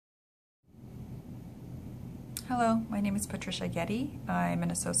Hello, my name is Patricia Goedde. I'm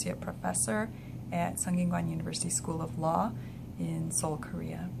an associate professor at Sungkyunkwan University School of Law in Seoul,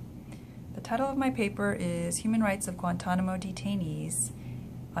 Korea. The title of my paper is Human Rights of Guantánomo Detainees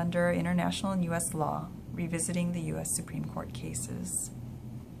under International and U.S. Law, Revisiting the U.S. Supreme Court Cases.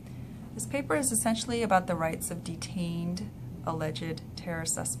 This paper is essentially about the rights of detained, alleged terror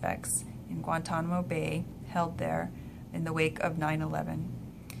suspects in Guantanamo Bay, held there in the wake of 9/11.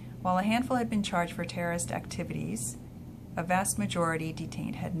 While a handful had been charged for terrorist activities, a vast majority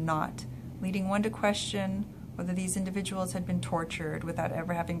detained had not, leading one to question whether these individuals had been tortured without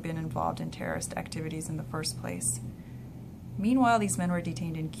ever having been involved in terrorist activities in the first place. Meanwhile, these men were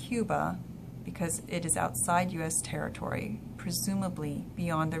detained in Cuba because it is outside U.S. territory, presumably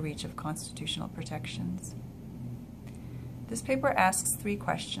beyond the reach of constitutional protections. This paper asks three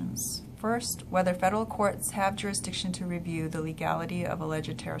questions. First, whether federal courts have jurisdiction to review the legality of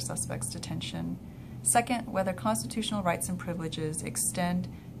alleged terror suspects' detention. Second, whether constitutional rights and privileges extend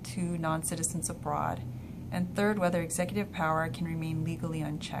to non-citizens abroad. And third, whether executive power can remain legally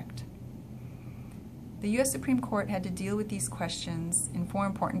unchecked. The U.S. Supreme Court had to deal with these questions in four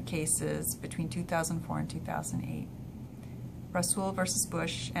important cases between 2004 and 2008. Rasool v.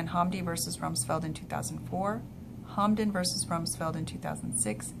 Bush and Hamdi v. Rumsfeld in 2004, Hamdan v. Rumsfeld in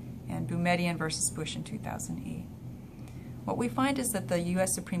 2006, and Boumediene v. Bush in 2008. What we find is that the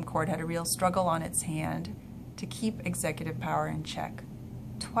U.S. Supreme Court had a real struggle on its hand to keep executive power in check.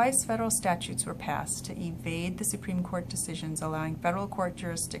 Twice federal statutes were passed to evade the Supreme Court decisions allowing federal court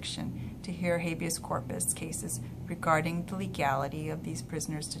jurisdiction to hear habeas corpus cases regarding the legality of these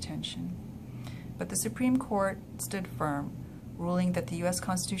prisoners' detention. But the Supreme Court stood firm, ruling that the U.S.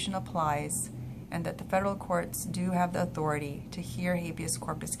 Constitution applies and that the federal courts do have the authority to hear habeas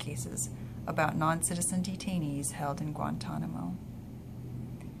corpus cases about non-citizen detainees held in Guantanamo.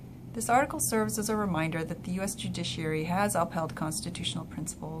 This article serves as a reminder that the U.S. judiciary has upheld constitutional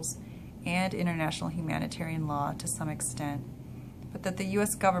principles and international humanitarian law to some extent, but that the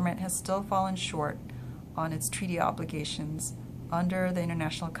U.S. government has still fallen short on its treaty obligations under the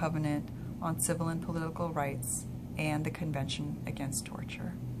International Covenant on Civil and Political Rights and the Convention Against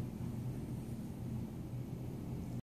Torture.